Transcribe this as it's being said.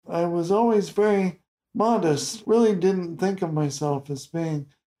I was always very modest, really didn't think of myself as being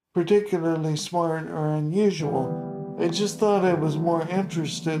particularly smart or unusual. I just thought I was more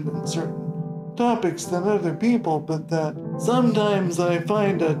interested in certain topics than other people, but that sometimes I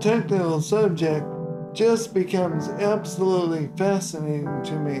find a technical subject just becomes absolutely fascinating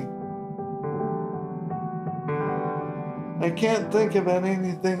to me. I can't think about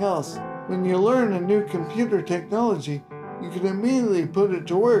anything else. When you learn a new computer technology, you can immediately put it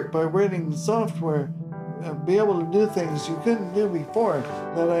to work by writing software and be able to do things you couldn't do before.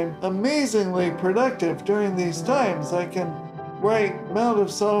 That I'm amazingly productive during these times. I can write amount of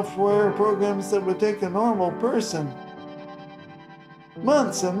software programs that would take a normal person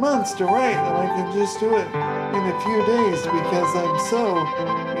months and months to write, and I can just do it in a few days because I'm so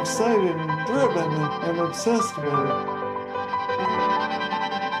excited and driven and obsessed about it.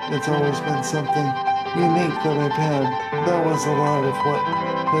 It's always been something unique that I've had. That was a lot of what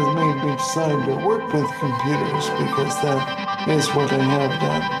has made me decide to work with computers, because that is what I have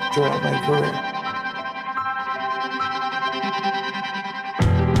done throughout my career.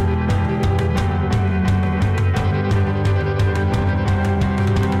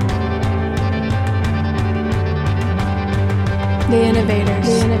 The innovators,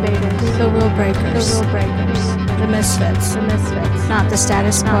 the rule breakers, the misfits, not the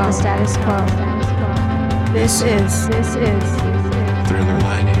status quo. This is Thriller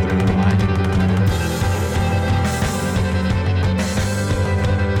Lining.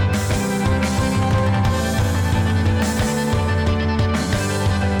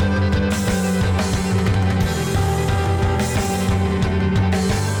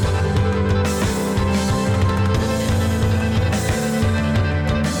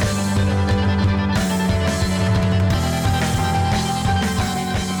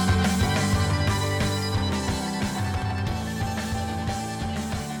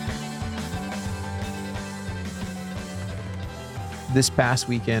 This past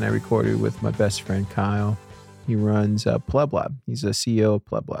weekend, I recorded with my best friend, Kyle. He runs Pleb Lab. He's a CEO of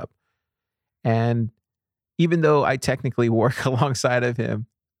Pleb Lab. And even though I technically work alongside of him,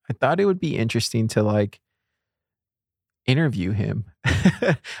 I thought it would be interesting to interview him.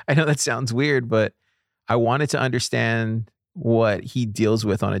 I know that sounds weird, but I wanted to understand what he deals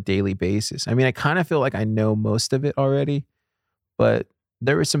with on a daily basis. I mean, I kind of feel like I know most of it already, but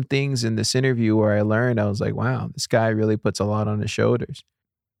there were some things in this interview where I learned, I was like, wow, this guy really puts a lot on his shoulders.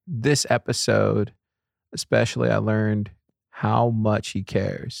 This episode, especially, I learned how much he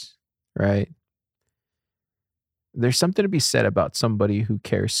cares, right? There's something to be said about somebody who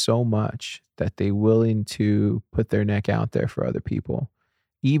cares so much that they're willing to put their neck out there for other people,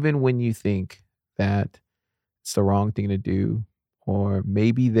 even when you think that it's the wrong thing to do, or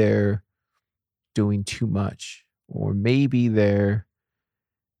maybe they're doing too much, or maybe they're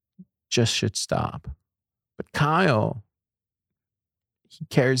just should stop. But Kyle, he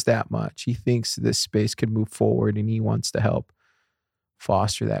cares that much. He thinks this space could move forward and he wants to help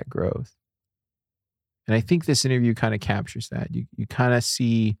foster that growth. And I think this interview kind of captures that. You kind of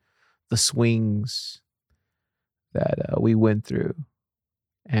see the swings that we went through.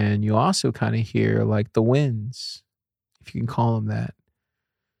 And you also kind of hear the wins, if you can call them that.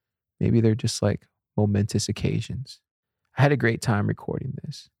 Maybe they're just momentous occasions. I had a great time recording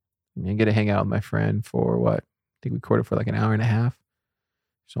this. I get to hang out with my friend for I think we recorded for an hour and a half.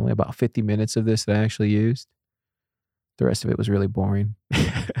 There's only about 50 minutes of this that I actually used. The rest of it was really boring.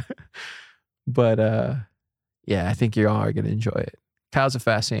 But yeah, I think you all are going to enjoy it. Kyle's a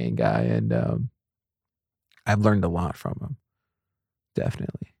fascinating guy, and I've learned a lot from him.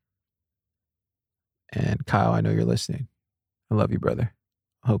 Definitely. And Kyle, I know you're listening. I love you, brother.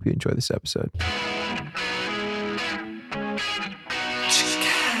 I hope you enjoy this episode.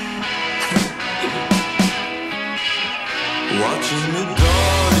 Watching the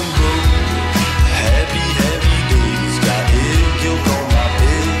garden grow, happy days. Got egg yolk on my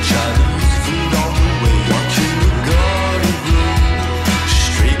bed, Chinese food on the way. Watching the garden grow,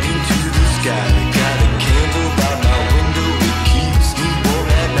 straight into the sky. Got a candle by my window, it keeps me warm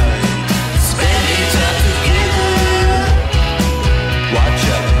at night. Spending time together, watch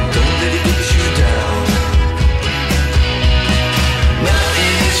out, don't let it get you down.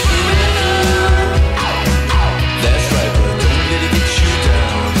 Nothing is forever, that's right, but don't let it get you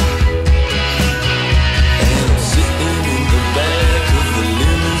down. And I'm sitting in the back of the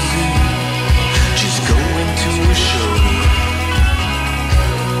limousine, just going to a show.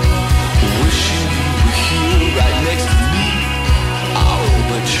 Wishing you were here right next to me. Oh,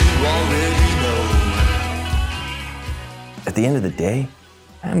 but you already know. At the end of the day,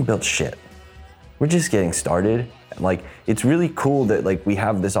 I haven't built shit. We're just getting started, Like, it's really cool that like we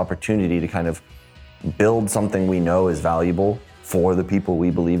have this opportunity to kind of build something we know is valuable for the people we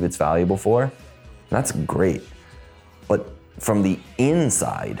believe it's valuable for. And that's great. But from the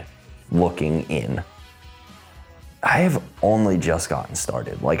inside looking in, I have only just gotten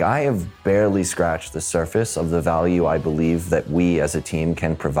started. Like, I have barely scratched the surface of the value I believe that we as a team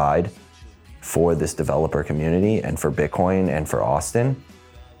can provide for this developer community and for Bitcoin and for Austin.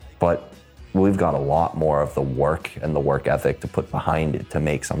 But we've got a lot more of the work and the work ethic to put behind it to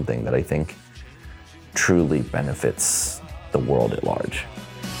make something that I think truly benefits the world at large.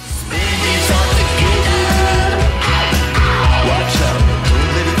 Watch out, don't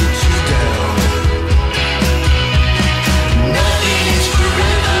let it get you down. Nothing is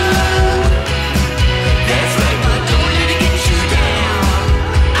forever. That's right, but don't let it get you down.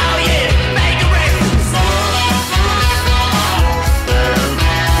 Oh yeah, make a reference.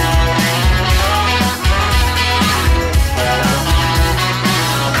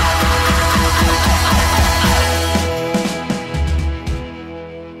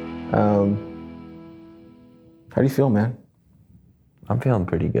 How do you feel, man? I'm feeling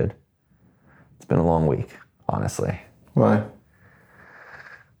pretty good. It's been a long week, honestly. Why?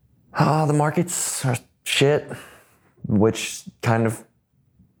 The markets are shit, which kind of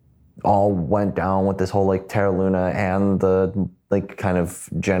all went down with this whole like Terra Luna and the like kind of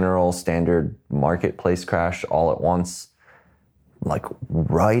general standard marketplace crash all at once. Like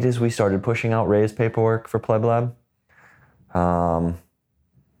right as we started pushing out raise paperwork for Pleb Lab.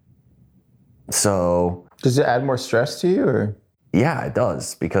 So Does it add more stress to you, or? yeah, it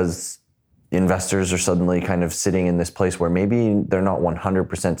does, because investors are suddenly kind of sitting in this place where maybe they're not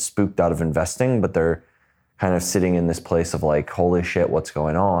 100% spooked out of investing, but they're kind of sitting in this place of like, holy shit, what's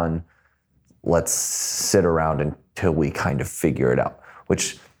going on? Let's sit around until we kind of figure it out.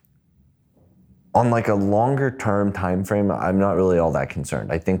 Which, on like a longer term time frame, I'm not really all that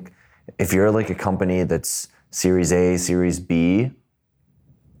concerned. I think if you're like a company that's Series A, Series B,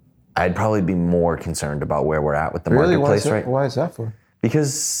 I'd probably be more concerned about where we're at with the marketplace, right? Why is that for?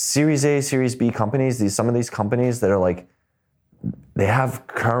 Because Series A, Series B companies, some of these companies that are like, they have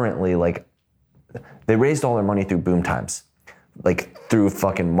currently like, they raised all their money through boom times, like through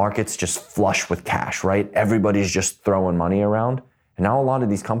fucking markets just flush with cash, right? Everybody's just throwing money around. And now a lot of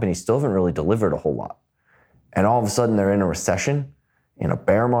these companies still haven't really delivered a whole lot. And all of a sudden they're in a recession, in a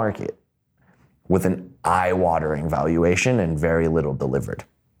bear market, with an eye-watering valuation and very little delivered.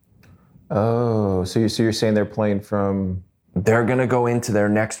 Oh, so you're saying they're playing from... They're gonna go into their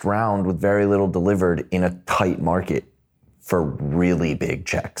next round with very little delivered in a tight market for really big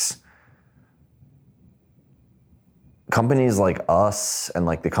checks. Companies like us and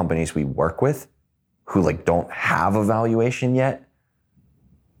like the companies we work with who like don't have a valuation yet,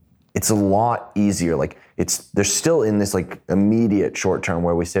 it's a lot easier. Like they're still in this like immediate short term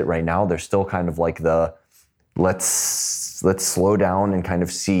where we sit right now. They're still kind of like the let's slow down and kind of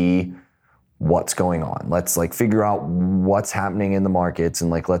see what's going on. Let's like figure out what's happening in the markets and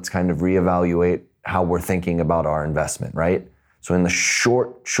like let's kind of reevaluate how we're thinking about our investment, right? So in the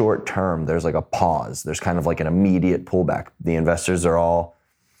short term, there's like a pause. There's kind of like an immediate pullback. The investors are all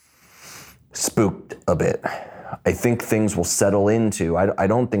spooked a bit. I think things will settle into, I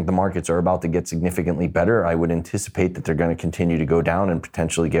don't think the markets are about to get significantly better. I would anticipate that they're going to continue to go down and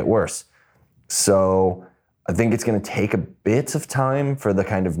potentially get worse. So I think it's going to take a bit of time for the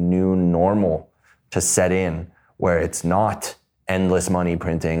kind of new normal to set in, where it's not endless money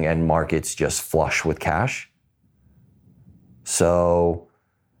printing and markets just flush with cash. So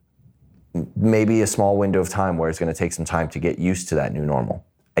maybe a small window of time where it's going to take some time to get used to that new normal.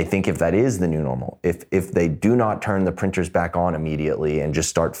 I think if that is the new normal, if they do not turn the printers back on immediately and just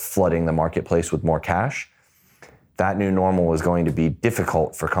start flooding the marketplace with more cash, that new normal is going to be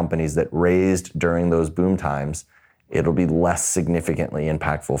difficult for companies that raised during those boom times. It'll be less significantly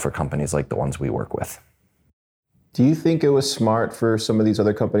impactful for companies like the ones we work with. Do you think it was smart for some of these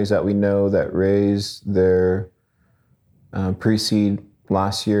other companies that we know that raised their pre-seed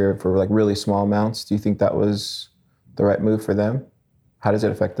last year for like really small amounts? Do you think that was the right move for them? How does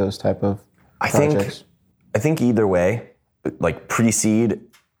it affect those type of projects? I think either way, like pre-seed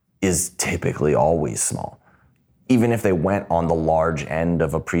is typically always small. Even if they went on the large end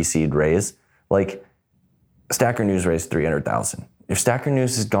of a pre-seed raise, like Stacker News raised 300,000. If Stacker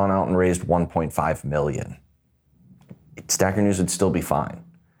News has gone out and raised 1.5 million, Stacker News would still be fine,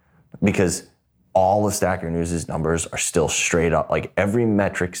 because all of Stacker News' numbers are still straight up. Like every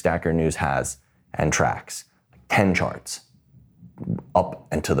metric Stacker News has and tracks, 10 charts, up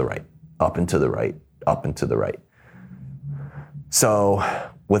and to the right, up and to the right, up and to the right. So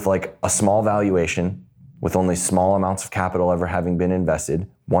with like a small valuation with only small amounts of capital ever having been invested,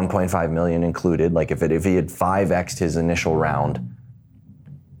 1.5 million included. Like if he had 5x'd his initial round,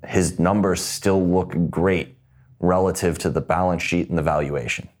 his numbers still look great relative to the balance sheet and the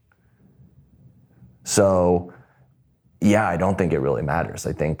valuation. So yeah, I don't think it really matters.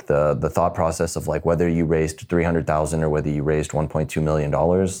 I think the thought process of like whether you raised 300,000 or whether you raised $1.2 million,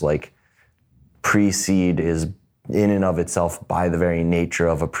 like pre-seed is in and of itself, by the very nature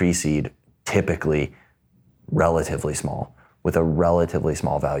of a pre-seed, typically relatively small, with a relatively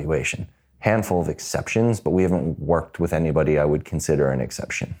small valuation. Handful of exceptions, but we haven't worked with anybody I would consider an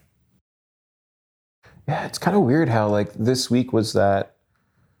exception. Yeah, it's kind of weird how like this week was that.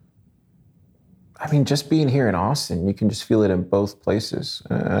 I mean, just being here in Austin, you can just feel it in both places.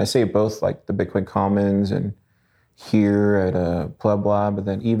 And I say both, like the Bitcoin Commons and here at Pleb Lab, but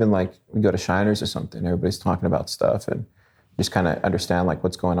then even like we go to Shiners or something, everybody's talking about stuff and just kind of understand like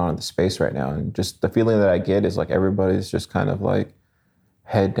what's going on in the space right now. And just the feeling that I get is like everybody's just kind of like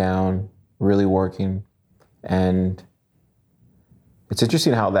head down, really working. And it's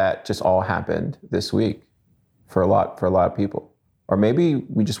interesting how that just all happened this week for a lot of people. Or maybe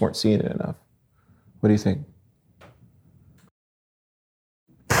we just weren't seeing it enough. What do you think?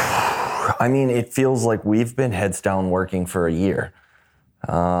 I mean, it feels like we've been heads down working for a year.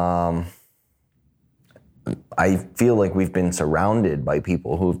 I feel like we've been surrounded by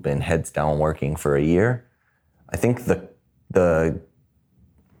people who've been heads down working for a year. I think the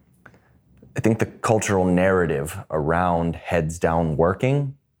cultural narrative around heads down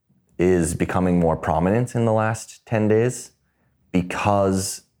working is becoming more prominent in the last 10 days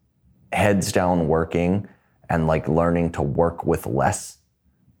because heads down working and like learning to work with less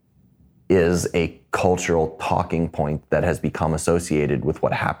is a cultural talking point that has become associated with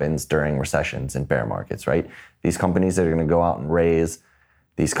what happens during recessions and bear markets, right? These companies that are going to go out and raise,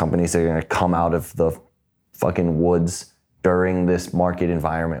 these companies that are going to come out of the fucking woods during this market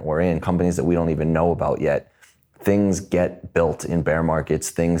environment we're in, companies that we don't even know about yet. Things get built in bear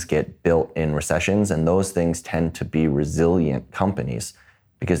markets, things get built in recessions, and those things tend to be resilient companies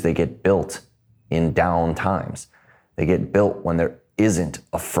because they get built in down times. They get built when there isn't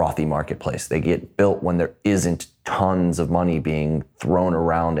a frothy marketplace. They get built when there isn't tons of money being thrown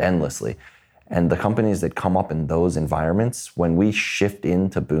around endlessly. And the companies that come up in those environments, when we shift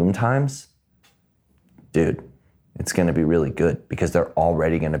into boom times, dude, it's gonna be really good because they're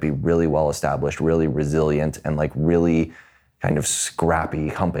already gonna be really well established, really resilient, and like really kind of scrappy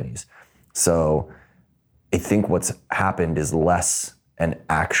companies. So I think what's happened is less an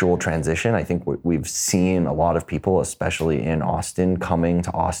actual transition. I think we've seen a lot of people, especially in Austin, coming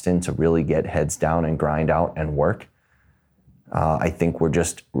to Austin to really get heads down and grind out and work. I think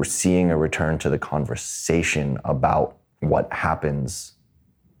we're seeing a return to the conversation about what happens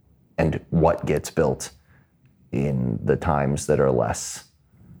and what gets built in the times that are less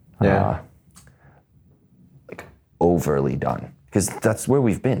like overly done. Because that's where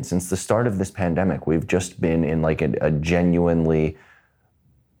we've been since the start of this pandemic. We've just been in like a genuinely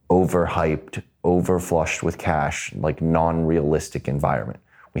overhyped, overflushed with cash, like non-realistic environment.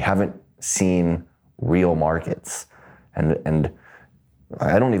 We haven't seen real markets. And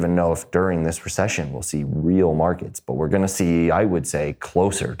I don't even know if during this recession we'll see real markets, but we're gonna see, I would say,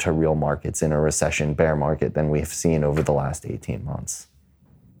 closer to real markets in a recession bear market than we've seen over the last 18 months.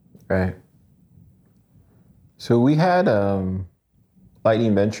 Right. So we had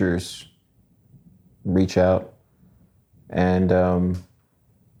Lightning Ventures reach out and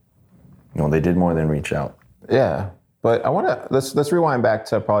no, they did more than reach out. Yeah, but I want to let's rewind back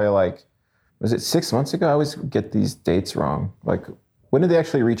to probably like, was it 6 months ago? I always get these dates wrong. Like, when did they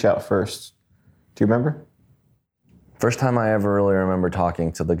actually reach out first? Do you remember? First time I ever really remember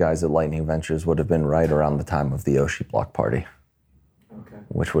talking to the guys at Lightning Ventures would have been right around the time of the Yoshi Block party,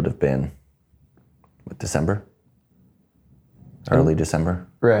 which would have been December, early December.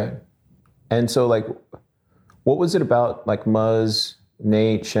 Right. And so, like, what was it about, like Muzz,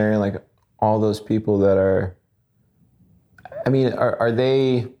 Nate, Sharon, like all those people that are? I mean, are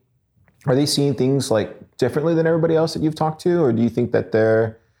they seeing things like differently than everybody else that you've talked to, or do you think that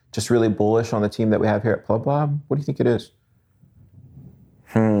they're just really bullish on the team that we have here at Pleb Lab? What do you think it is?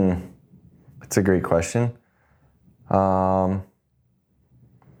 That's a great question. Because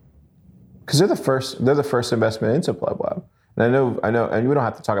they're the first investment into Pleb Lab, and I know, and we don't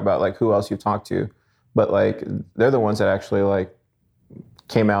have to talk about like who else you've talked to, but like they're the ones that actually like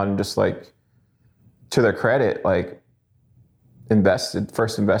came out and just like, to their credit, like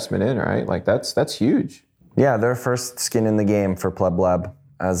first investment in, right? Like that's huge. Yeah, their first skin in the game for Pleb Lab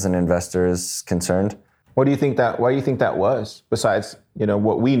as an investor is concerned. Why do you think that was? Besides,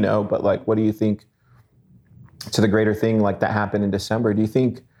 what we know, but like, what do you think to the greater thing like that happened in December. Do you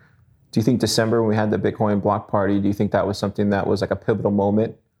think December when we had the Bitcoin block party, do you think that was something that was like a pivotal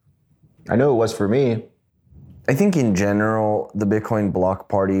moment? I know it was for me. I think in general, the Bitcoin block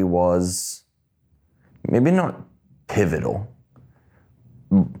party was maybe not pivotal.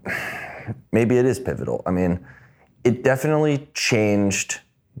 Maybe it is pivotal. I mean, it definitely changed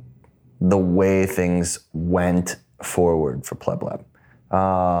the way things went forward for Pleb Lab.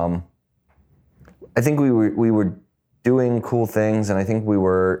 I think we were doing cool things, and I think we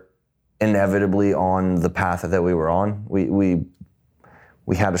were inevitably on the path that we were on.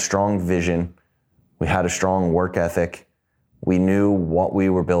 We had a strong vision. We had a strong work ethic. We knew what we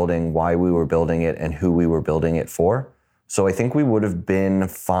were building, why we were building it, and who we were building it for. So I think we would have been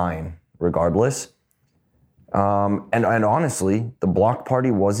fine regardless. And honestly, the block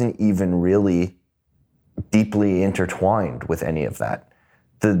party wasn't even really deeply intertwined with any of that.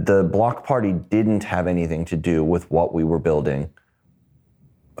 The block party didn't have anything to do with what we were building,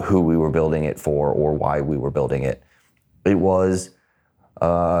 who we were building it for, or why we were building it. It was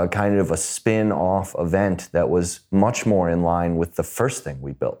kind of a spin-off event that was much more in line with the first thing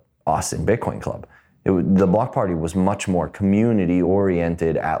we built, Austin Bitcoin Club. The block party was much more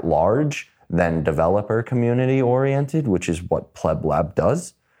community-oriented at large than developer community-oriented, which is what Pleb Lab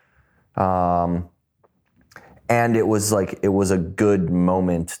does. And it was a good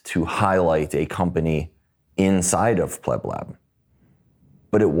moment to highlight a company inside of Pleb Lab.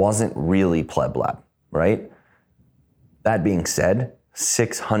 But it wasn't really Pleb Lab, right? That being said,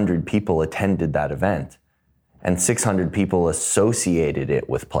 600 people attended that event, and 600 people associated it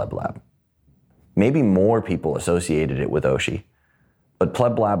with Pleb Lab. Maybe more people associated it with Oshi, but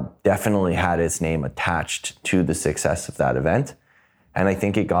Pleb Lab definitely had its name attached to the success of that event. And I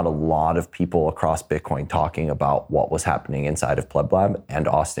think it got a lot of people across Bitcoin talking about what was happening inside of Pleb Lab and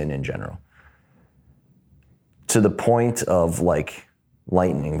Austin in general. To the point of like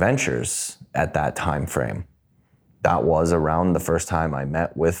Lightning Ventures at that time frame. That was around the first time I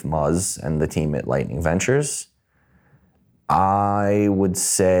met with Muzz and the team at Lightning Ventures. I would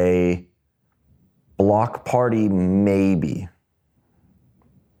say block party maybe,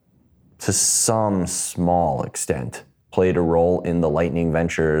 to some small extent, played a role in the Lightning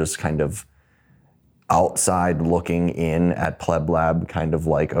Ventures kind of outside looking in at Pleb Lab, kind of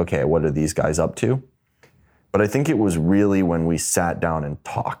like, okay, what are these guys up to? But I think it was really when we sat down and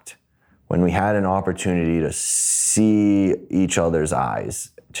talked, when we had an opportunity to see each other's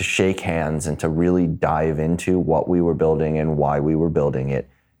eyes, to shake hands and to really dive into what we were building and why we were building it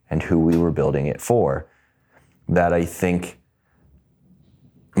and who we were building it for, that I think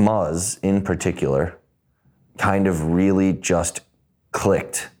Muzz in particular kind of really just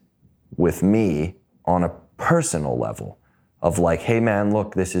clicked with me on a personal level of like, hey man,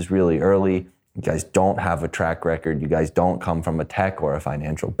 look, this is really early. You guys don't have a track record. You guys don't come from a tech or a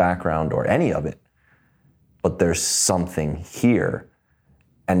financial background or any of it. But there's something here.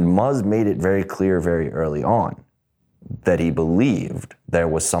 And Muzz made it very clear very early on that he believed there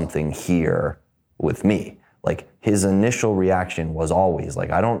was something here with me. Like his initial reaction was always like,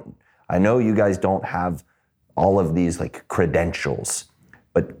 I know you guys don't have all of these like credentials,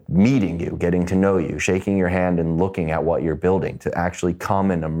 but meeting you, getting to know you, shaking your hand and looking at what you're building, to actually come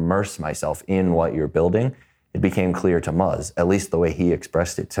and immerse myself in what you're building, it became clear to Muzz, at least the way he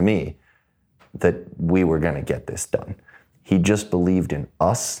expressed it to me, that we were gonna get this done. He just believed in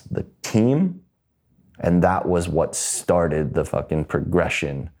us, the team, and that was what started the fucking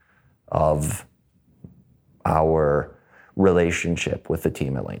progression of our relationship with the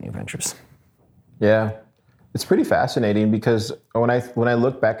team at Lightning Ventures. Yeah. It's pretty fascinating because when I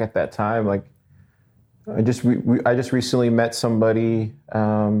look back at that time, like I just recently met somebody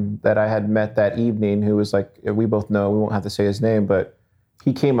that I had met that evening who was like, we both know, we won't have to say his name, but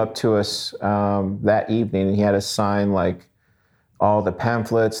he came up to us that evening and he had us sign like all the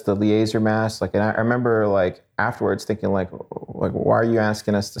pamphlets, the Liaison Mass, like, and I remember like afterwards thinking like, why are you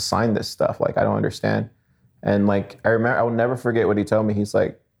asking us to sign this stuff? Like, I don't understand. And like, I will never forget what he told me. He's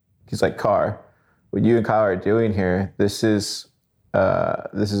like, Carr, what you and Kyle are doing here, this is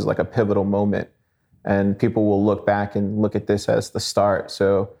like a pivotal moment, and people will look back and look at this as the start.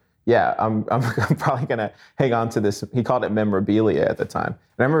 So yeah, I'm probably gonna hang on to this. He called it memorabilia at the time,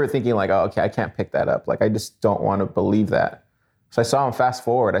 and I remember thinking like, oh, okay, I can't pick that up. Like, I just don't want to believe that. So I saw him. Fast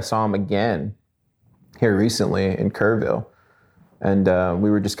forward, I saw him again here recently in Kerrville, and we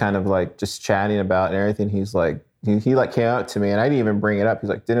were just kind of like just chatting about and everything. He's like. He like came out to me and I didn't even bring it up. He's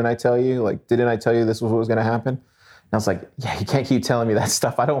like, didn't I tell you? Like, didn't I tell you this was what was going to happen? And I was like, yeah, you can't keep telling me that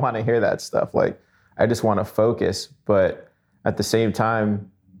stuff. I don't want to hear that stuff. Like, I just want to focus. But at the same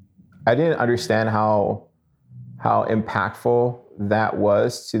time, I didn't understand how how impactful that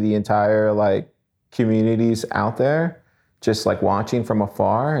was to the entire like communities out there, just like watching from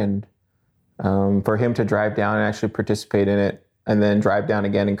afar. And for him to drive down and actually participate in it, and then drive down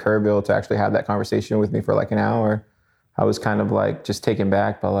again in Kerrville to actually have that conversation with me for like an hour, I was kind of like just taken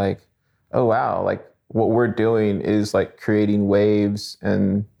back by like, oh wow, like what we're doing is like creating waves.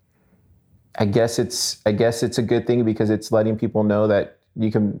 And I guess it's a good thing because it's letting people know that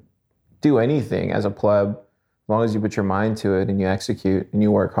you can do anything as a pleb as long as you put your mind to it and you execute and you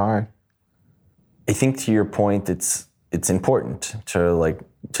work hard. I think to your point, it's important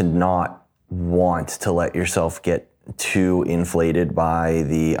to not want to let yourself get too inflated by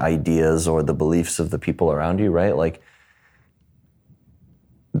the ideas or the beliefs of the people around you, right? Like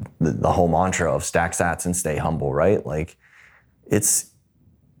the whole mantra of stack sats and stay humble, right? Like it's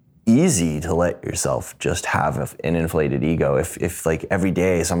easy to let yourself just have an inflated ego. If like every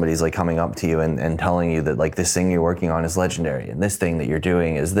day somebody's like coming up to you and telling you that like this thing you're working on is legendary and this thing that you're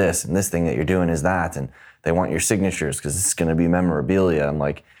doing is this and this thing that you're doing is that, and they want your signatures because it's going to be memorabilia. I'm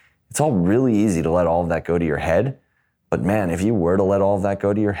like, it's all really easy to let all of that go to your head. But man, if you were to let all of that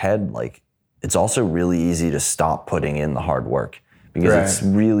go to your head, like it's also really easy to stop putting in the hard work, because it's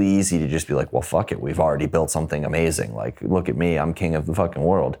really easy to just be like, well, fuck it. We've already built something amazing. Like, look at me, I'm king of the fucking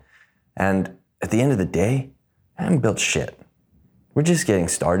world. And at the end of the day, I haven't built shit. We're just getting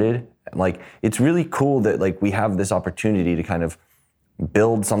started. Like, it's really cool that like we have this opportunity to kind of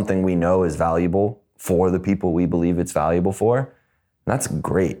build something we know is valuable for the people we believe it's valuable for. And that's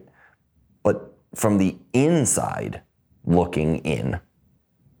great. But from the inside looking in,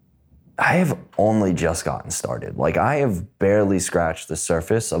 I have only just gotten started. Like, I have barely scratched the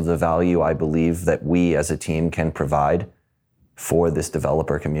surface of the value I believe that we as a team can provide for this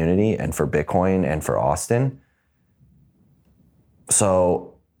developer community and for Bitcoin and for Austin.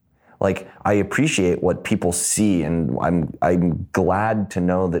 So, like, I appreciate what people see, and I'm glad to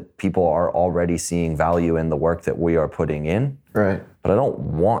know that people are already seeing value in the work that we are putting in. Right. But I don't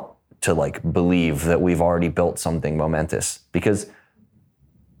want to like believe that we've already built something momentous, because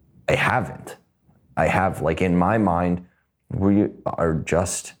I haven't. I have, like, in my mind, we are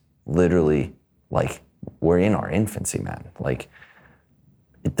just literally like, we're in our infancy, man. Like,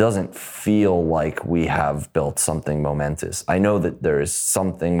 it doesn't feel like we have built something momentous. I know that there is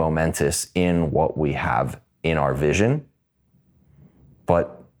something momentous in what we have in our vision,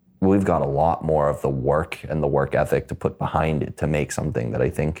 but we've got a lot more of the work and the work ethic to put behind it to make something that I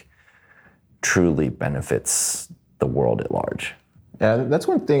think truly benefits the world at large. Yeah, that's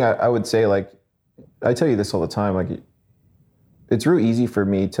one thing I would say, like, I tell you this all the time, like, it's real easy for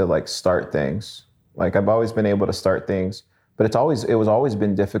me to like start things. Like, I've always been able to start things, but it was always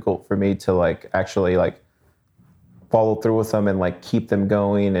been difficult for me to like actually like follow through with them and like keep them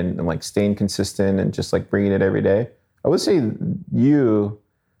going and like staying consistent and just like bringing it every day. I would say you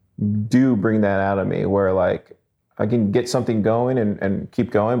do bring that out of me, where like I can get something going and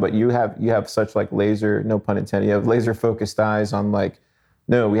keep going, but you have such like laser, no pun intended, you have laser focused eyes on like,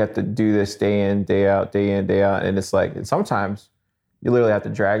 no, we have to do this day in, day out. And it's like, and sometimes you literally have to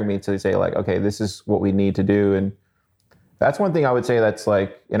drag me to say like, okay, this is what we need to do. And that's one thing I would say that's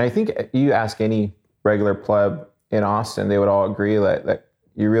like, and I think you ask any regular pleb in Austin, they would all agree that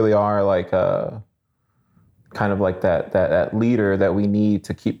you really are like a kind of like that leader that we need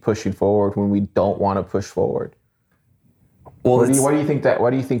to keep pushing forward when we don't want to push forward. Well, why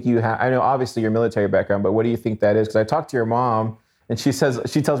do you think you have, I know obviously your military background, but what do you think that is? Because I talked to your mom and she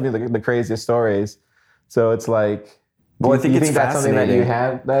tells me the craziest stories. So it's like, well, I think it's that's something that you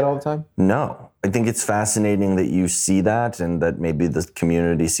have that all the time? No, I think it's fascinating that you see that and that maybe the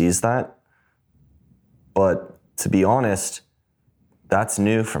community sees that. But to be honest, that's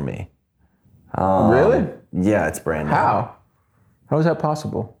new for me. Really? Yeah, it's brand new. How is that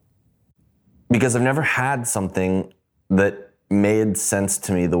possible? Because I've never had something that made sense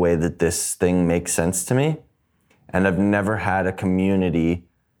to me the way that this thing makes sense to me. And I've never had a community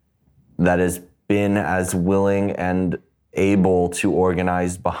that has been as willing and able to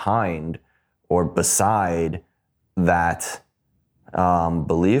organize behind or beside that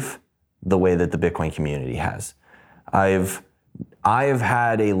belief the way that the Bitcoin community has. I've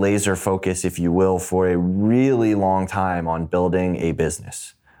had a laser focus, if you will, for a really long time on building a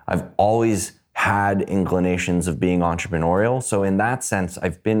business. I've always had inclinations of being entrepreneurial. So in that sense,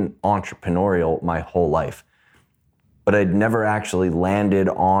 I've been entrepreneurial my whole life. But I'd never actually landed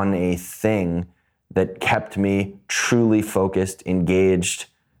on a thing that kept me truly focused, engaged,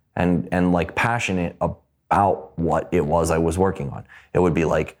 and like passionate about what it was I was working on. It would be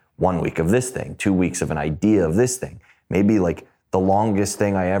like 1 week of this thing, 2 weeks of an idea of this thing, maybe like the longest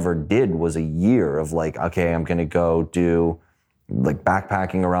thing I ever did was a year of like, okay, I'm gonna go do like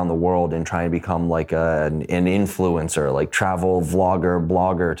backpacking around the world and try and become like an influencer, like travel vlogger,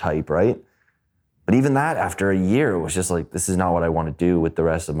 blogger type, right? But even that, after a year, it was just like, this is not what I want to do with the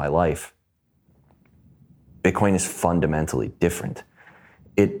rest of my life. Bitcoin is fundamentally different.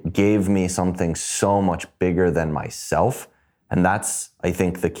 It gave me something so much bigger than myself. And that's, I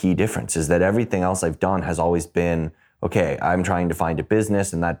think, the key difference is that everything else I've done has always been, okay, I'm trying to find a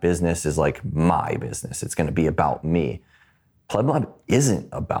business and that business is like my business. It's going to be about me. Pleb Lab isn't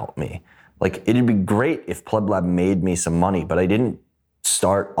about me. Like, it'd be great if Pleb Lab made me some money, but I didn't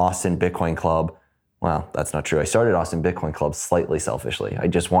start Austin Bitcoin Club. Well, that's not true. I started Austin Bitcoin Club slightly selfishly. I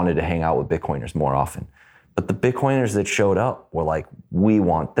just wanted to hang out with Bitcoiners more often. But the Bitcoiners that showed up were like, we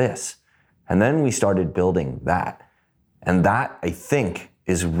want this. And then we started building that. And that, I think,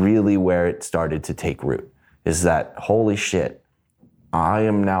 is really where it started to take root, is that, holy shit, I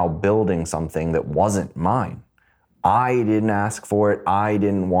am now building something that wasn't mine. I didn't ask for it. I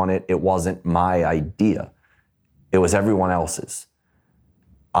didn't want it. It wasn't my idea. It was everyone else's.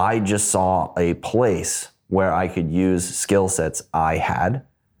 I just saw a place where I could use skill sets I had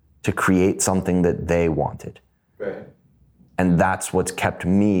to create something that they wanted. Right. And that's what's kept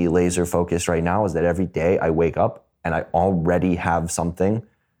me laser focused right now, is that every day I wake up and I already have something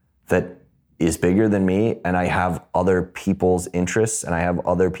that is bigger than me, and I have other people's interests, and I have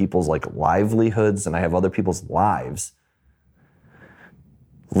other people's like livelihoods, and I have other people's lives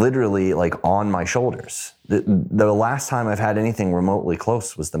literally like on my shoulders. The last time I've had anything remotely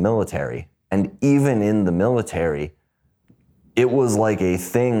close was the military. And even in the military, it was like a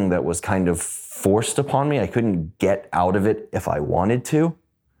thing that was kind of forced upon me. I couldn't get out of it if I wanted to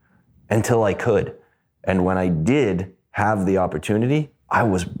until I could. And when I did have the opportunity, I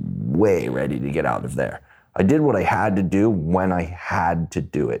was way ready to get out of there. I did what I had to do when I had to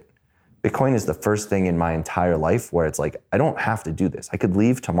do it. Bitcoin is the first thing in my entire life where it's like, I don't have to do this. I could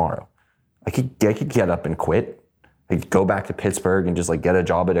leave tomorrow. I could get up and quit. I could go back to Pittsburgh and just like get a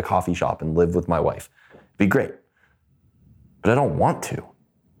job at a coffee shop and live with my wife. It'd be great. But I don't want to,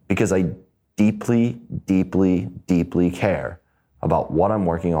 because I deeply, deeply, deeply care about what I'm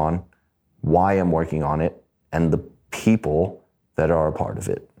working on, why I'm working on it, and the people that are a part of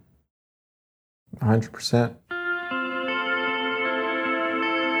it. 100%.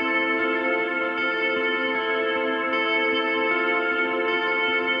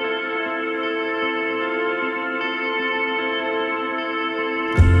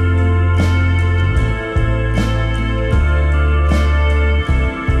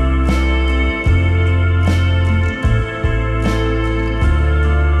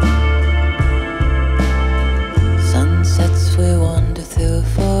 Sunsets we wander through a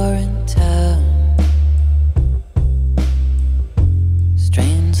foreign town.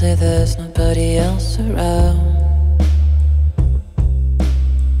 Strangely there's nobody else around.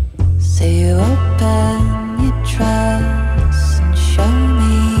 Say you open your dress and show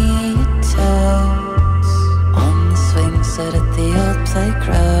me your toes on the swing set at the old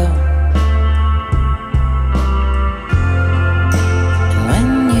playground. And when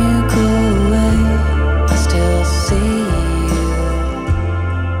you go away, I still see you.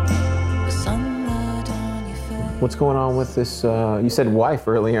 The sunlight on your face. What's going on with this? You said wife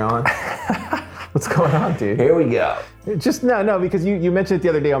earlier on. What's going on, dude? Here we go. Just no, because you mentioned it the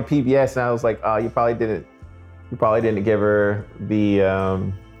other day on PBS, and I was like, oh, you probably didn't give her the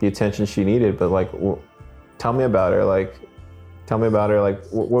attention she needed. But like, tell me about her. Like,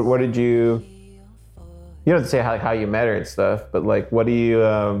 what did you? You don't have to say how you met her and stuff, but like, what do you?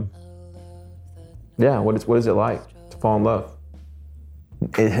 What is it like to fall in love?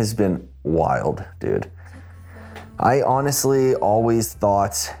 It has been wild, dude. I honestly always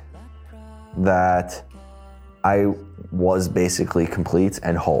thought that I was basically complete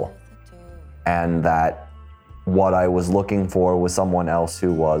and whole, and that what I was looking for was someone else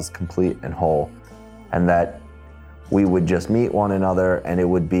who was complete and whole, and that we would just meet one another and it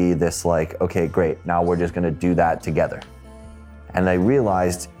would be this like, okay, great, now we're just gonna do that together. And I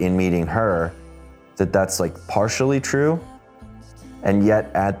realized in meeting her that that's like partially true, and yet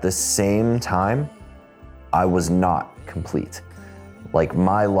at the same time, I was not complete. Like,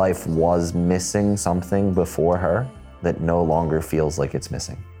 my life was missing something before her that no longer feels like it's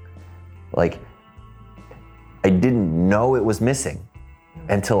missing. Like, I didn't know it was missing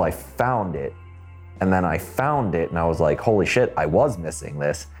until I found it. And then I found it and I was like, holy shit, I was missing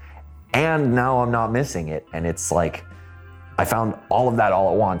this. And now I'm not missing it. And it's like, I found all of that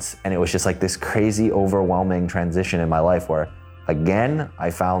all at once. And it was just like this crazy, overwhelming transition in my life where, again,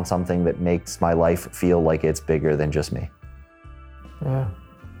 I found something that makes my life feel like it's bigger than just me. Yeah.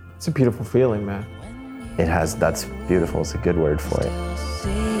 It's a beautiful feeling, man. That's beautiful. It's a good word for it.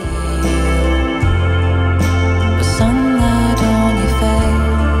 The sunlight on your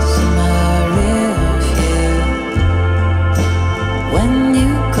face and my rear view. When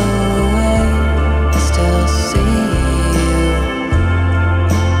you go away, I still see you.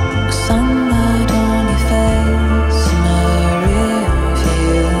 The sunlight on your face and my rear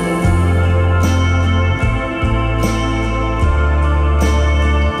view.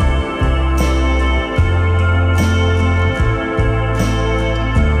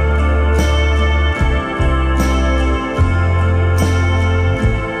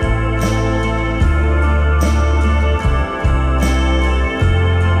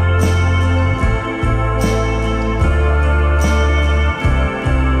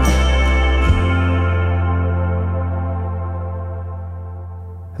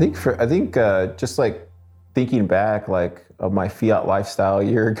 I think just like thinking back like of my fiat lifestyle a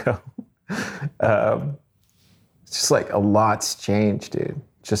year ago, it's just like a lot's changed, dude.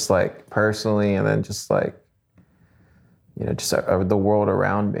 Just like personally, and then just like, you know, just the world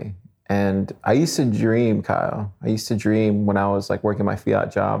around me. And I used to dream, Kyle. I used to dream when I was like working my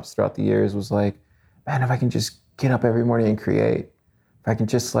fiat jobs throughout the years, was like, man, if I can just get up every morning and create, if I can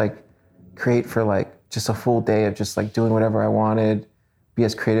just like create for like just a full day of just like doing whatever I wanted, be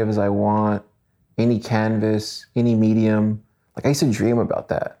as creative as I want, any canvas, any medium. Like I used to dream about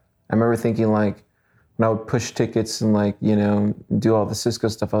that. I remember thinking like, when I would push tickets and like, you know, do all the Cisco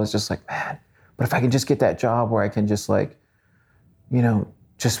stuff, I was just like, man, but if I can just get that job where I can just like, you know,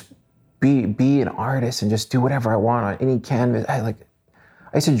 just be an artist and just do whatever I want on any canvas. I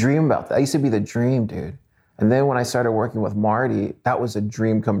used to dream about that. I used to be the dream, dude. And then when I started working with Marty, that was a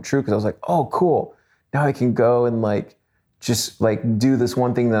dream come true, because I was like, oh, cool. Now I can go and like, just like do this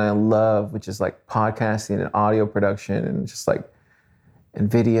one thing that I love, which is like podcasting and audio production and just like, and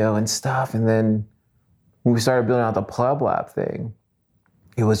video and stuff. And then when we started building out the Pleb Lab thing,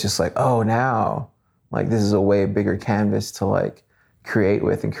 it was just like, oh, now, like this is a way bigger canvas to like create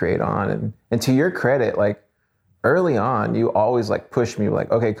with and create on. And to your credit, like early on, you always like pushed me like,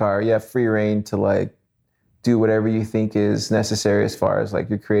 okay, Car, you have free reign to like do whatever you think is necessary as far as like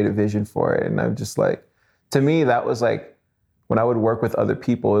your creative vision for it. And I'm just like, to me, that was like, when I would work with other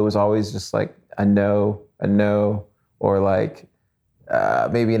people, it was always just like a no, or like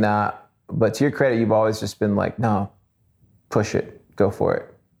maybe not. But to your credit, you've always just been like, no, push it, go for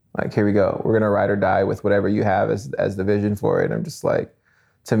it. Like, here we go. We're gonna ride or die with whatever you have as the vision for it. And I'm just like,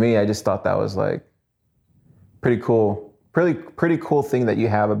 to me, I just thought that was like pretty cool, pretty cool thing that you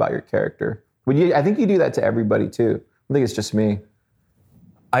have about your character. I think you do that to everybody too. I think it's just me.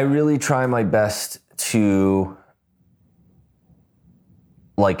 I really try my best to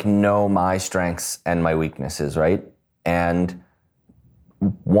like know my strengths and my weaknesses, right? And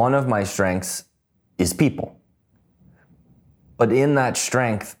one of my strengths is people. But in that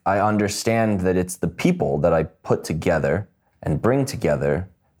strength, I understand that it's the people that I put together and bring together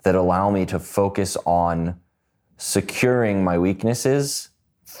that allow me to focus on securing my weaknesses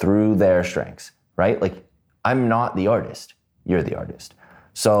through their strengths, right? Like, I'm not the artist, you're the artist.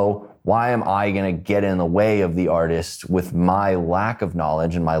 So why am I gonna get in the way of the artist with my lack of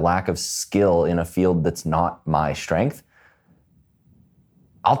knowledge and my lack of skill in a field that's not my strength?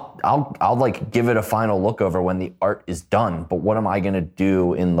 I'll like give it a final look over when the art is done, but what am I gonna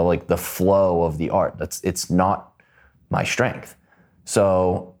do in the flow of the art? It's not my strength.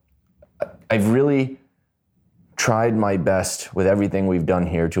 So I've really tried my best with everything we've done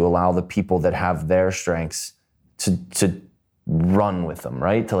here to allow the people that have their strengths to run with them,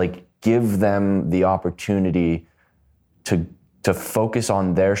 right? To like give them the opportunity to focus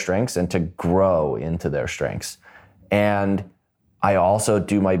on their strengths and to grow into their strengths. And I also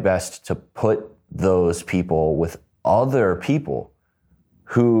do my best to put those people with other people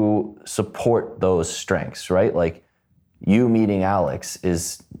who support those strengths, right? Like, you meeting Alex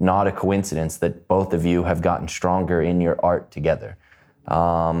is not a coincidence that both of you have gotten stronger in your art together.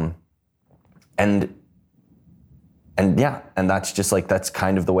 And that's just like, that's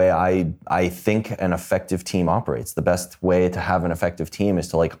kind of the way I think an effective team operates. The best way to have an effective team is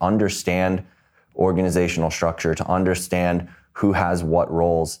to like understand organizational structure, to understand who has what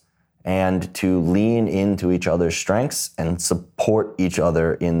roles, and to lean into each other's strengths and support each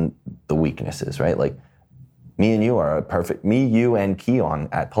other in the weaknesses, right? Like, me and you and Keon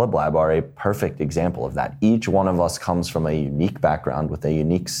at Pleb Lab are a perfect example of that. Each one of us comes from a unique background with a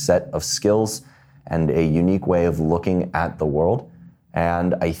unique set of skills and a unique way of looking at the world.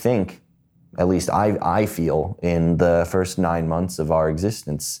 And I think, at least I feel, in the first 9 months of our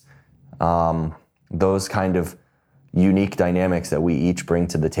existence, those kind of unique dynamics that we each bring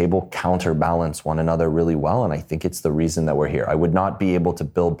to the table counterbalance one another really well, and I think it's the reason that we're here. I would not be able to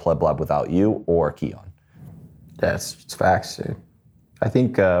build Pleb Lab without you or Keon. Yeah, it's facts, dude. I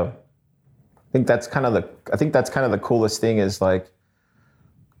think that's kind of the coolest thing is like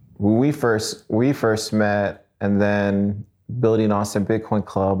when we first met, and then building Austin Bitcoin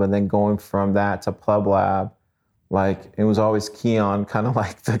Club, and then going from that to Pleb Lab, like it was always Keon, kind of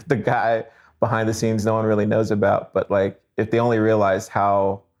like the guy behind the scenes no one really knows about, but like if they only realized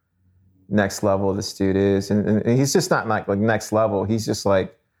how next level this dude is, and he's just not like next level, he's just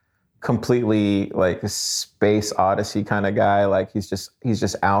like completely like a space odyssey kind of guy. Like he's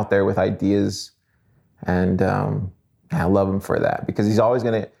just out there with ideas, and I love him for that, because he's always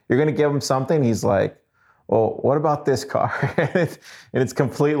you're gonna give him something, he's like, well, what about this car? And it's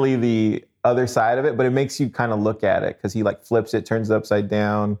completely the other side of it, but it makes you kind of look at it, because he like flips it, turns it upside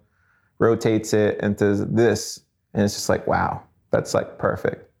down, rotates it into this, and it's just like, wow, that's like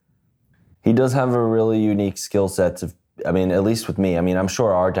perfect. He does have a really unique skill set of, I mean, at least with me, I mean, I'm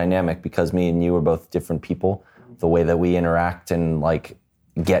sure our dynamic, because me and you are both different people, the way that we interact and like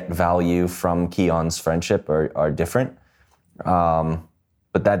get value from Keon's friendship are different.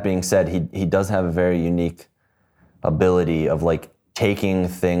 But that being said, he does have a very unique ability of like taking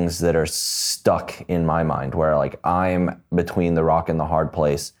things that are stuck in my mind, where like I'm between the rock and the hard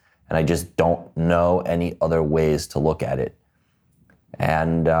place, and I just don't know any other ways to look at it.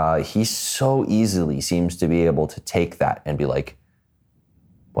 And he so easily seems to be able to take that and be like,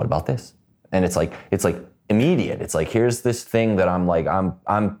 what about this? And it's like immediate. It's like, here's this thing that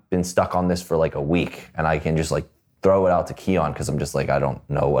I'm been stuck on this for like a week, and I can just like throw it out to Keon, because I'm just like, I don't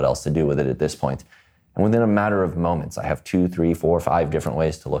know what else to do with it at this point. And within a matter of moments, I have 2, 3, 4, 5 different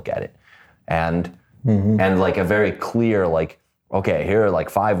ways to look at it. And like a very clear, like, okay, here are like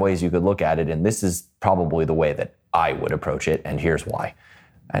 5 ways you could look at it, and this is probably the way that I would approach it, and here's why.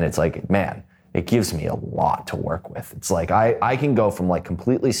 And it's like, man, it gives me a lot to work with. It's like I can go from like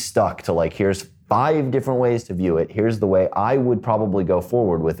completely stuck to like, here's 5 different ways to view it, here's the way I would probably go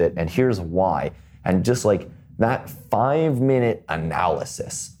forward with it, and here's why. And just like that 5-minute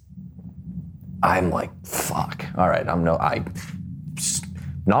analysis, I'm like, fuck, all right,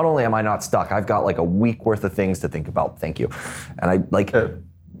 not only am I not stuck, I've got like a week worth of things to think about, thank you. And I like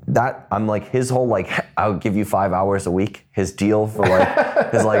that, I'm like, his whole like, I'll give you 5 hours a week, his deal for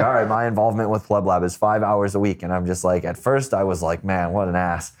like, is like, all right, my involvement with Pleb Lab is 5 hours a week. And I'm just like, at first I was like, man, what an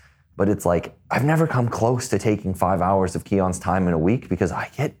ass. But it's like, I've never come close to taking 5 hours of Keon's time in a week, because I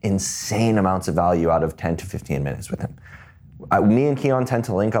get insane amounts of value out of 10 to 15 minutes with him. Me and Keon tend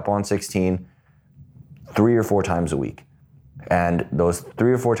to link up on 16 3 or 4 times a week. And those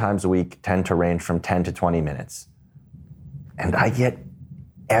 3 or 4 times a week tend to range from 10 to 20 minutes. And I get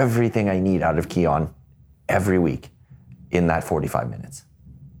everything I need out of Keon every week in that 45 minutes.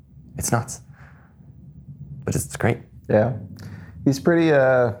 It's nuts, but it's great. Yeah, he's pretty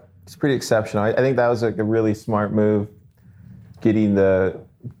exceptional. I think that was like a really smart move, getting the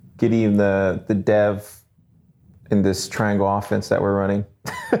dev in this triangle offense that we're running.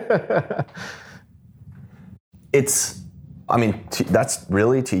 That's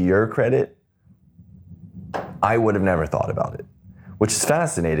really to your credit. I would have never thought about it, which is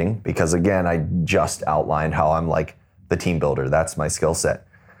fascinating, because again, I just outlined how I'm like the team builder. That's my skill set.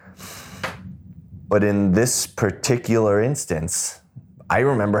 But in this particular instance, I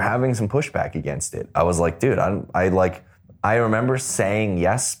remember having some pushback against it. I was like, dude, I remember saying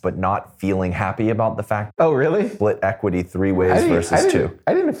yes, but not feeling happy about the fact. Oh, really? Split equity 3 ways versus 2.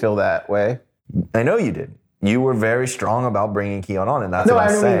 I didn't feel that way. I know you did. You were very strong about bringing Keon on, and that's what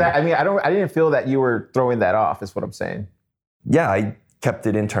I'm saying. I didn't feel that you were throwing that off, is what I'm saying. Yeah, I kept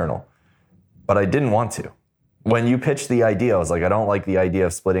it internal, but I didn't want to. When you pitched the idea, I was like, I don't like the idea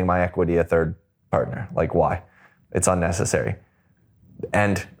of splitting my equity a third partner. Like, why? It's unnecessary.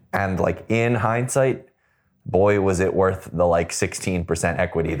 And like in hindsight, boy, was it worth the like 16%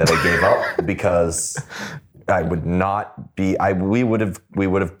 equity that I gave up, because I would not be, we would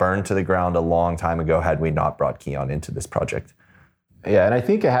have burned to the ground a long time ago had we not brought Keon into this project. Yeah, and I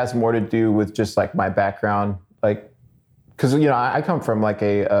think it has more to do with just like my background, like, because I come from like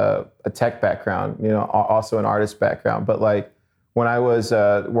a tech background, also an artist background, but like when I was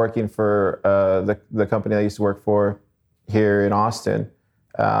working for the company I used to work for here in Austin,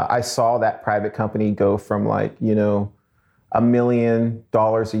 I saw that private company go from like $1 million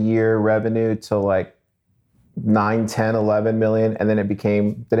a year revenue to like 9, 10, 11 million, and then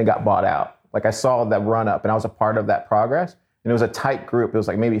it got bought out. Like I saw that run up, and I was a part of that progress, and it was a tight group. It was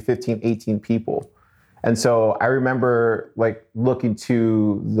like maybe 15, 18 people. And so I remember like looking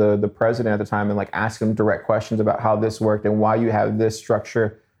to the president at the time and like asking him direct questions about how this worked and why you have this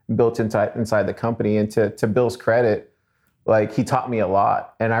structure built inside the company. And to Bill's credit, like he taught me a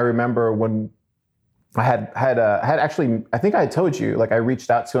lot. And I remember when I had actually, I think I had told you, like I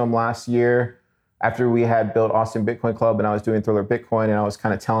reached out to him last year after we had built Austin Bitcoin Club and I was doing Thriller Bitcoin, and I was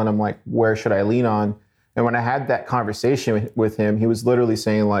kind of telling him like, where should I lean on? And when I had that conversation with him, he was literally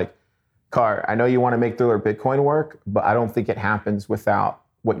saying like, Car, I know you want to make Thriller Bitcoin work, but I don't think it happens without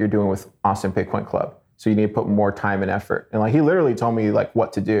what you're doing with Austin Bitcoin Club. So you need to put more time and effort. And like he literally told me like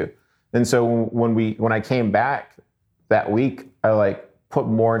what to do. And so when I came back that week, I like put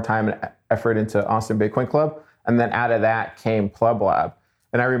more time and effort into Austin Bitcoin Club. And then out of that came Pleb Lab.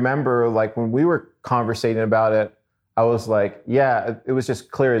 And I remember like when we were conversating about it, I was like, yeah, it was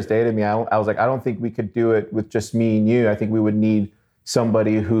just clear as day to me. I was like, I don't think we could do it with just me and you. I think we would need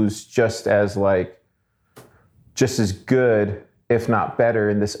somebody who's just as good, if not better,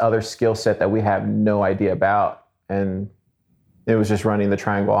 in this other skill set that we have no idea about. And it was just running the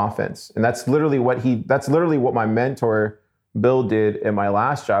triangle offense. And that's literally what my mentor Bill did in my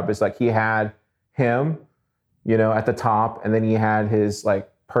last job. Is like he had him, at the top, and then he had his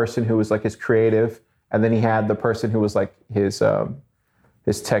like person who was like his creative, and then he had the person who was like his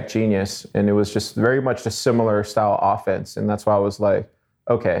tech genius. And it was just very much a similar style offense. And that's why I was like,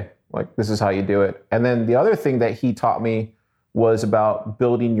 okay, like this is how you do it. And then the other thing that he taught me was about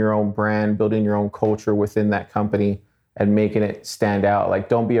building your own brand, building your own culture within that company and making it stand out. Like,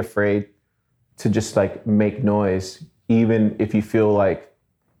 don't be afraid to just like make noise, even if you feel like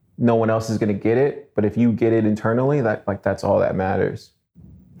no one else is going to get it. But if you get it internally, that's all that matters.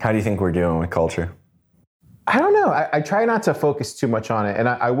 How do you think we're doing with culture? I don't know. I try not to focus too much on it. And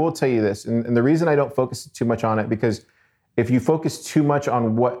I will tell you this, and the reason I don't focus too much on it, because if you focus too much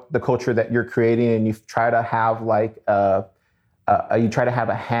on what the culture that you're creating and you try to have like you try to have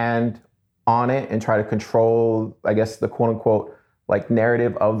a hand on it and try to control, I guess, the quote unquote like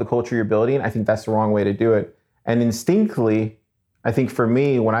narrative of the culture you're building, I think that's the wrong way to do it. And instinctively, I think for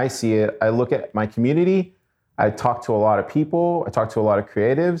me, when I see it, I look at my community, I talk to a lot of people, I talk to a lot of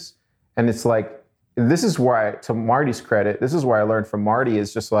creatives, and it's like, this is where to Marty's credit, this is where I learned from Marty,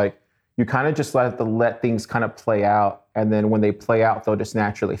 is just like, you kind of just have to let things kind of play out. And then when they play out, they'll just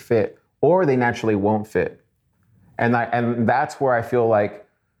naturally fit, or they naturally won't fit. And that's where I feel like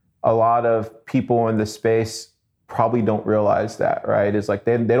a lot of people in this space probably don't realize that, right? It's like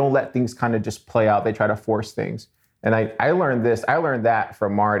they don't let things kind of just play out. They try to force things. And I learned that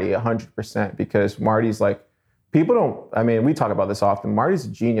from Marty 100%, because Marty's like, we talk about this often. Marty's a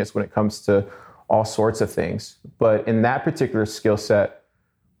genius when it comes to all sorts of things. But in that particular skill set,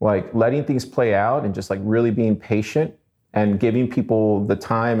 like letting things play out and just like really being patient and giving people the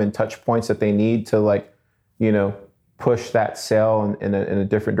time and touch points that they need to like, push that sail in a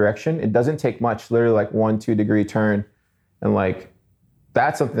different direction. It doesn't take much, literally like 1-2 degree turn. And like,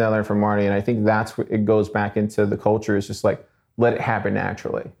 that's something I learned from Marty. And I think that's what it goes back into the culture, is just like, let it happen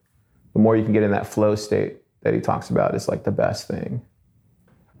naturally. The more you can get in that flow state that he talks about is like the best thing.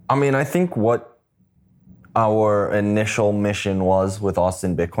 I mean, I think what our initial mission was with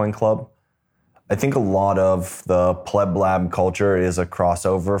Austin Bitcoin Club, I think a lot of the Pleb Lab culture is a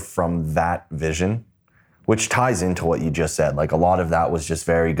crossover from that vision, which ties into what you just said. Like a lot of that was just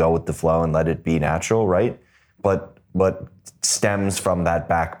very go with the flow and let it be natural, right? But stems from that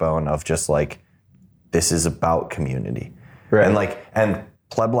backbone of just like, this is about community. Right. And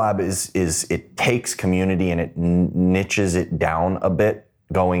Pleb Lab is it takes community and it niches it down a bit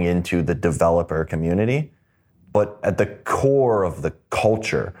going into the developer community. But at the core of the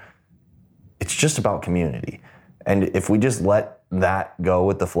culture, it's just about community. And if we just let that go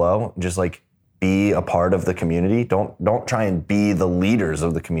with the flow, just like be a part of the community, don't try and be the leaders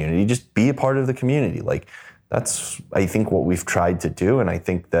of the community, just be a part of the community. Like that's, I think, what we've tried to do. And I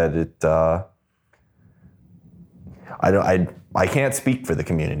think that it, I can't speak for the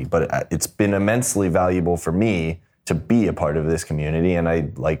community, but it's been immensely valuable for me to be a part of this community. And I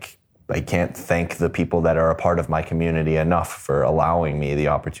can't thank the people that are a part of my community enough for allowing me the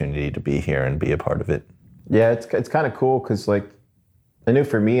opportunity to be here and be a part of it. Yeah, it's kind of cool because like, I know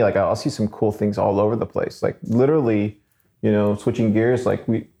for me, like I'll see some cool things all over the place. Like literally, switching gears, like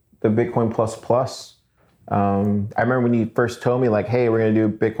the Bitcoin Plus. I remember when you first told me like, hey, we're going to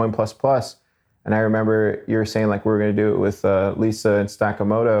do Bitcoin Plus. And I remember you were saying like, we're going to do it with Lisa and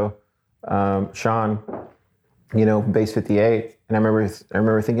Stakamoto, Sean, Base 58. And I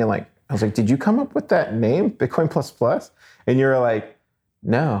remember thinking like, I was like, did you come up with that name, Bitcoin Plus? And you were like,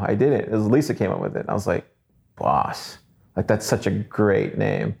 no, I didn't. It was Lisa came up with it. And I was like, boss, like that's such a great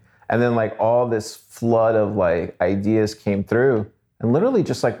name. And then like all this flood of like ideas came through, and literally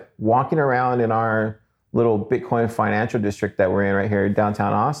just like walking around in our little Bitcoin financial district that we're in right here,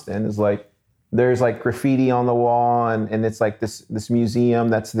 downtown Austin, is like, there's like graffiti on the wall, and it's like this museum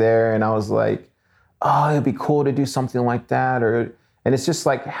that's there. And I was like, oh, it'd be cool to do something like that. And it's just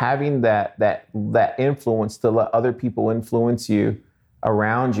like having that influence to let other people influence you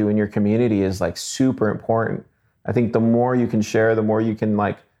around you in your community is like super important. I think the more you can share, the more you can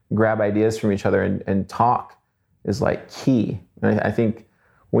like grab ideas from each other and talk is like key. And I think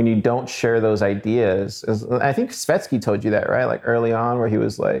when you don't share those ideas, I think Svetsky told you that, right? Like early on, where he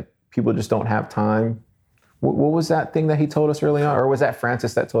was like, people just don't have time. What was that thing that he told us early on? Or was that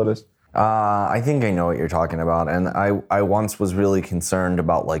Francis that told us? I think I know what you're talking about. And I once was really concerned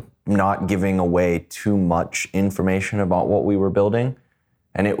about like not giving away too much information about what we were building.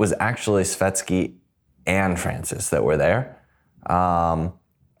 And it was actually Svetsky and Francis that were there. And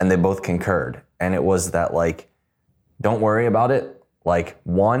they both concurred. And it was that like, don't worry about it. Like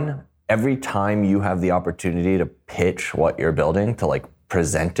one, every time you have the opportunity to pitch what you're building, to like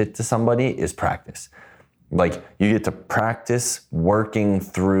present it to somebody, is practice. Like you get to practice working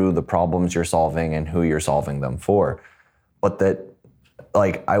through the problems you're solving and who you're solving them for. But that,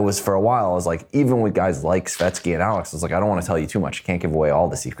 like, I was for a while, I was like, even with guys like Svetsky and Alex, I was like, I don't want to tell you too much. You can't give away all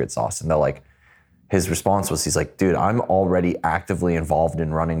the secret sauce. And they're like, his response was, he's like, dude, I'm already actively involved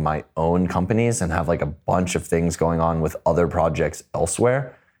in running my own companies and have like a bunch of things going on with other projects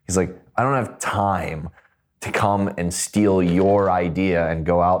elsewhere. He's like, I don't have time to come and steal your idea and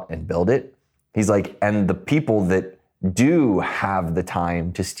go out and build it. He's like, and the people that do have the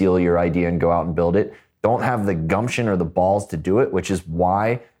time to steal your idea and go out and build it don't have the gumption or the balls to do it, which is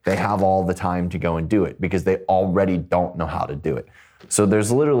why they have all the time to go and do it, because they already don't know how to do it. So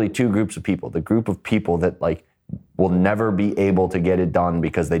there's literally two groups of people. The group of people that like will never be able to get it done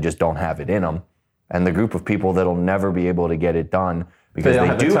because they just don't have it in them. And the group of people that'll never be able to get it done because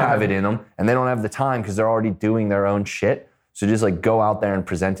they do have it in them and they don't have the time because they're already doing their own shit. So just like go out there and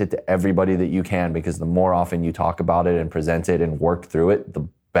present it to everybody that you can, because the more often you talk about it and present it and work through it, the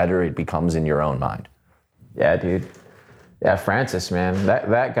better it becomes in your own mind. Yeah, dude. Yeah, Francis, man.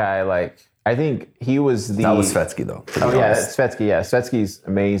 That guy, like, I think he was the... That was Svetsky, though. Oh, yeah, Svetsky. Yeah, Svetsky's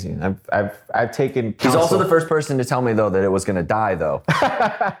amazing. I've taken counsel. He's also the first person to tell me, though, that it was going to die, though.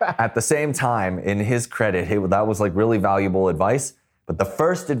 At the same time, in his credit, that was like really valuable advice. But the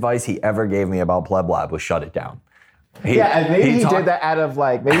first advice he ever gave me about Pleb Lab was shut it down. And maybe he did that out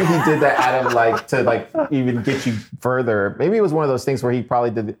of to like even get you further. Maybe it was one of those things where he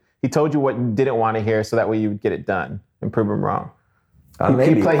probably did. He told you what you didn't want to hear, so that way you would get it done and prove him wrong.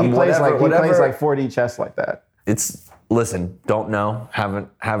 He plays like 4D chess like that. Listen, don't know. Haven't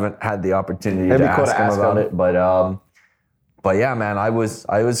had the opportunity to ask him about it, but yeah, man, I was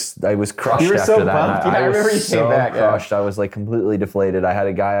crushed you were after so that. Pumped. I remember you came back. Crushed. Yeah. I was like completely deflated. I had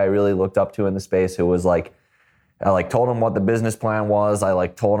a guy I really looked up to in the space who was like, I like told him what the business plan was. I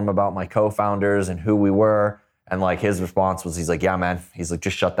like told him about my co-founders and who we were. And like his response was, he's like, yeah, man. He's like,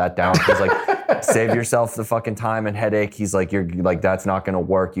 just shut that down. He's like, save yourself the fucking time and headache. He's like, you're like, that's not going to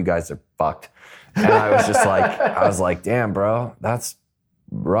work. You guys are fucked. And I was like, damn, bro, that's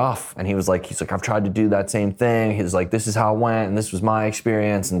rough. And he's like, I've tried to do that same thing. He's like, this is how it went. And this was my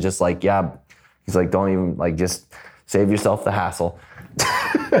experience. And just like, yeah, he's like, don't even like, just save yourself the hassle.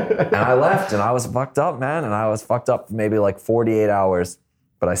 And I left and I was fucked up, man. And I was fucked up for maybe like 48 hours.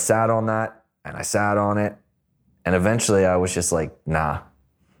 But I sat on that and I sat on it. And eventually I was just like, nah,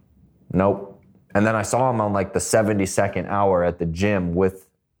 nope. And then I saw him on like the 72nd hour at the gym with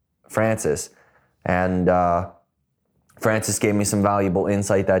Francis. And Francis gave me some valuable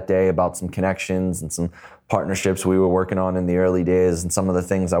insight that day about some connections and some partnerships we were working on in the early days and some of the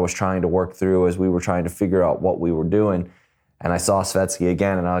things I was trying to work through as we were trying to figure out what we were doing. And I saw Svetsky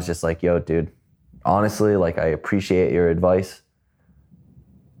again and I was just like, yo, dude, honestly, like I appreciate your advice.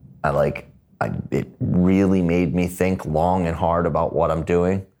 It really made me think long and hard about what I'm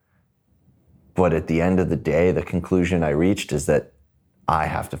doing. But at the end of the day, the conclusion I reached is that I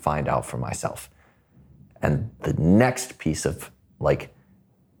have to find out for myself. And the next piece of, like,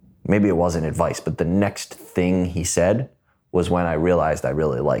 maybe it wasn't advice, but the next thing he said was when I realized I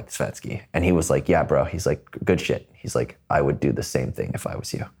really liked Svetsky. And he was like, yeah, bro. He's like, good shit. He's like, I would do the same thing if I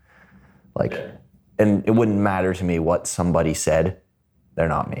was you. Like, and it wouldn't matter to me what somebody said. They're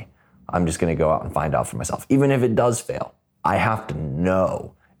not me. I'm just going to go out and find out for myself. Even if it does fail, I have to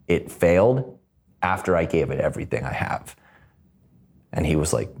know it failed after I gave it everything I have. And he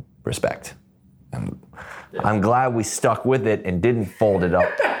was like, respect. And I'm glad we stuck with it and didn't fold it up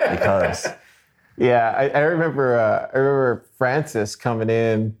because... Yeah, I remember Francis coming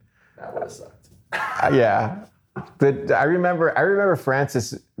in Yeah. But I remember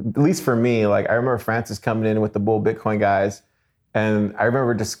Francis, at least for me, like I remember Francis coming in with the Bull Bitcoin guys, and I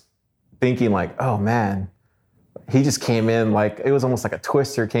remember just thinking like, oh man, he just came in like, it was almost like a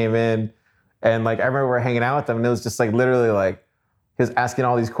twister came in. And like, I remember we were hanging out with him and it was just like, literally like, he was asking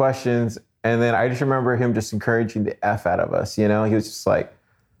all these questions. And then I just remember him just encouraging the F out of us, you know? He was just like,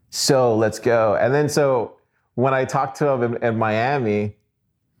 so let's go. And then so when I talked to him in Miami,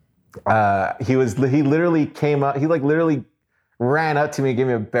 he literally came up, he like literally ran up to me and gave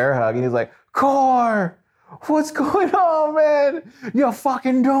me a bear hug. And he was like, Core, what's going on, man? You're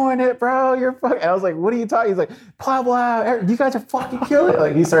fucking doing it, bro. You're fucking. And I was like, what are you talking? He's like, blah, blah. You guys are fucking killing it.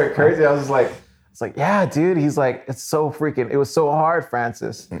 Like, he started crazy. I was like, yeah, dude. He's like, it was so hard,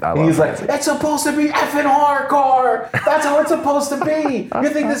 Francis. And he's like, it's supposed to be effing hardcore. That's how it's supposed to be. You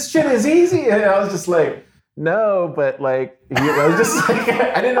think this shit is easy? And I was just like, no, but like, I was just like,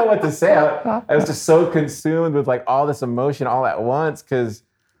 I didn't know what to say. I was just so consumed with like all this emotion all at once because.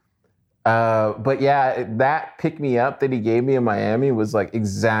 But yeah, that pick me up that he gave me in Miami was like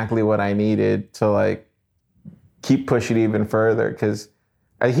exactly what I needed to like keep pushing even further. Cause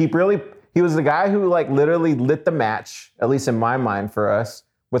he was the guy who like literally lit the match, at least in my mind for us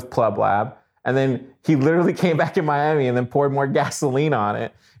with Pleb Lab. And then he literally came back in Miami and then poured more gasoline on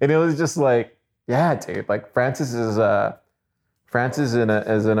it. And it was just like, yeah, dude, like Francis is an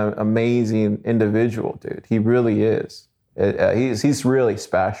amazing individual, dude. He really is. He's really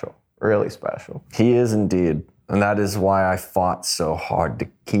special. Really special. He is indeed. And that is why I fought so hard to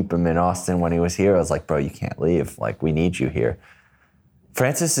keep him in Austin when he was here. I was like, bro, you can't leave. Like, we need you here.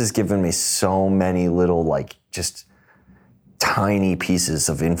 Francis has given me so many little, like, just tiny pieces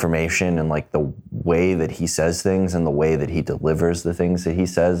of information and, like, the way that he says things and the way that he delivers the things that he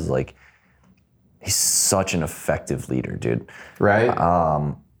says. Like, he's such an effective leader, dude. Right.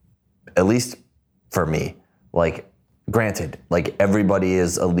 At least for me. Like, granted, like everybody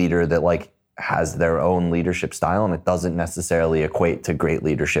is a leader that like has their own leadership style and it doesn't necessarily equate to great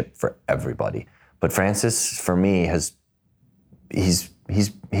leadership for everybody. But Francis, for me,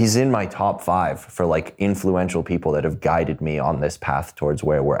 he's in my top 5 for like influential people that have guided me on this path towards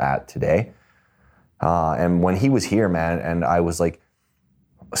where we're at today. And when he was here, man, and I was like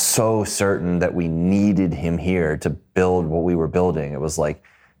so certain that we needed him here to build what we were building, it was like,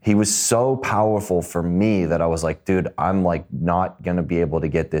 he was so powerful for me that I was like, dude, I'm like not gonna be able to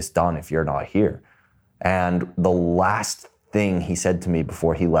get this done if you're not here. And the last thing he said to me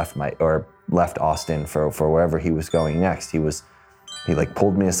before he left Austin for wherever he was going next, he like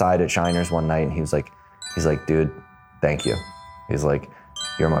pulled me aside at Shiners one night and he's like, dude, thank you. He's like,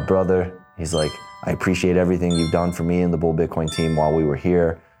 you're my brother. He's like, I appreciate everything you've done for me and the Bull Bitcoin team while we were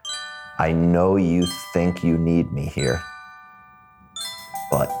here. I know you think you need me here.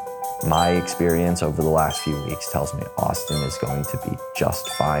 But my experience over the last few weeks tells me Austin is going to be just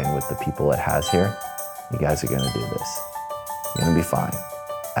fine with the people it has here. You guys are gonna do this. You're gonna be fine.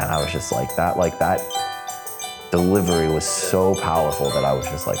 And I was just like that delivery was so powerful that I was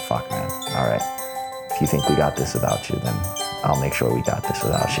just like, fuck man, all right. If you think we got this without you, then I'll make sure we got this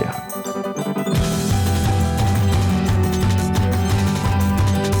without you.